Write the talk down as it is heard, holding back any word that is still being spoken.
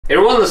Hey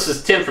everyone, this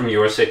is Tim from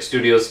Your 6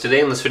 Studios. Today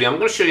in this video I'm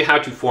going to show you how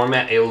to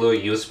format a little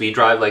USB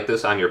drive like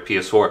this on your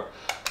PS4.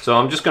 So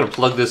I'm just going to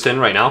plug this in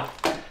right now,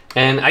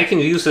 and I can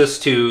use this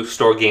to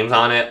store games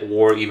on it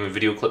or even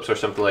video clips or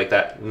something like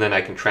that, and then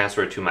I can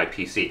transfer it to my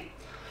PC.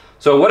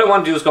 So what I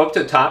want to do is go up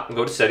to the top and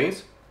go to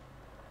settings,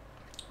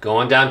 go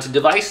on down to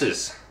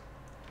devices,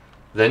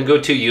 then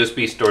go to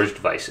USB storage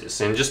devices,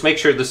 and just make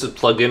sure this is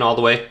plugged in all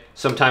the way.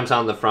 Sometimes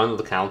on the front of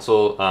the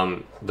console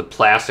the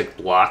plastic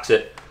blocks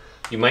it.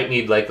 You might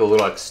need like a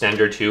little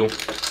extender too.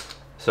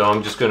 So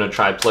I'm just going to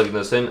try plugging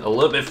this in a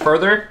little bit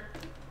further.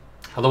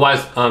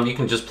 Otherwise, you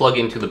can just plug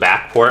into the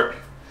back port.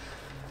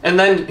 And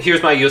then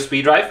here's my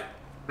USB drive.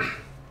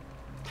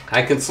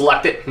 I can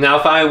select it. Now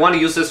if I want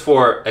to use this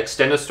for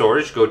extended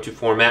storage, go to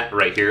format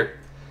right here.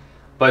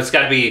 But it's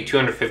got to be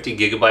 250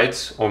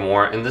 gigabytes or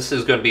more. And this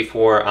is going to be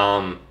for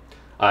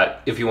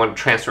if you want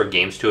to transfer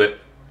games to it.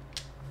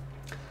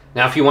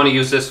 Now if you want to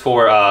use this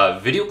for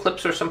video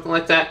clips or something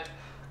like that,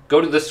 go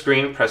to the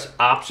screen, press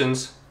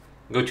Options,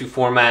 go to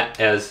Format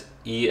as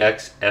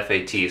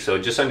exFAT. So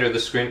just under the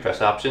screen, press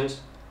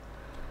Options,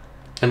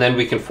 and then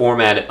we can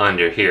format it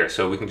under here.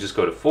 So we can just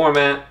go to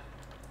Format,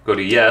 go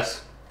to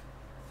Yes.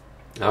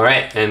 All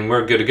right, and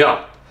we're good to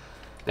go.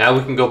 Now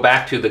we can go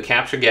back to the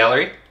Capture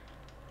Gallery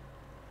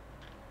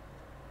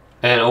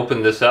and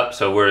open this up.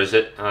 So where is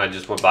it? I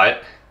just went by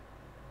it.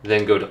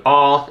 Then go to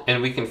All,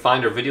 and we can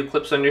find our video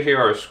clips under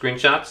here, or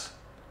screenshots.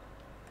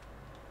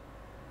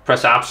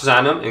 Press Options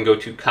on them and go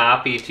to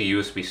Copy to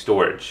USB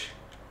Storage.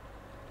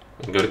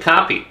 And go to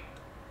Copy.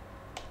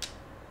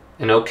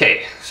 And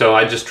OK, so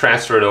I just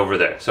transfer it over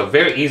there. So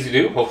very easy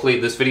to do. Hopefully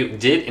this video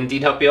did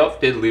indeed help you out. If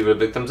it did, leave it a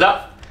big thumbs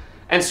up.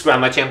 And subscribe to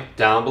my channel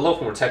down below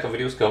for more technical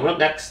videos coming up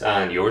next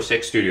on Your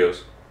 6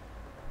 Studios.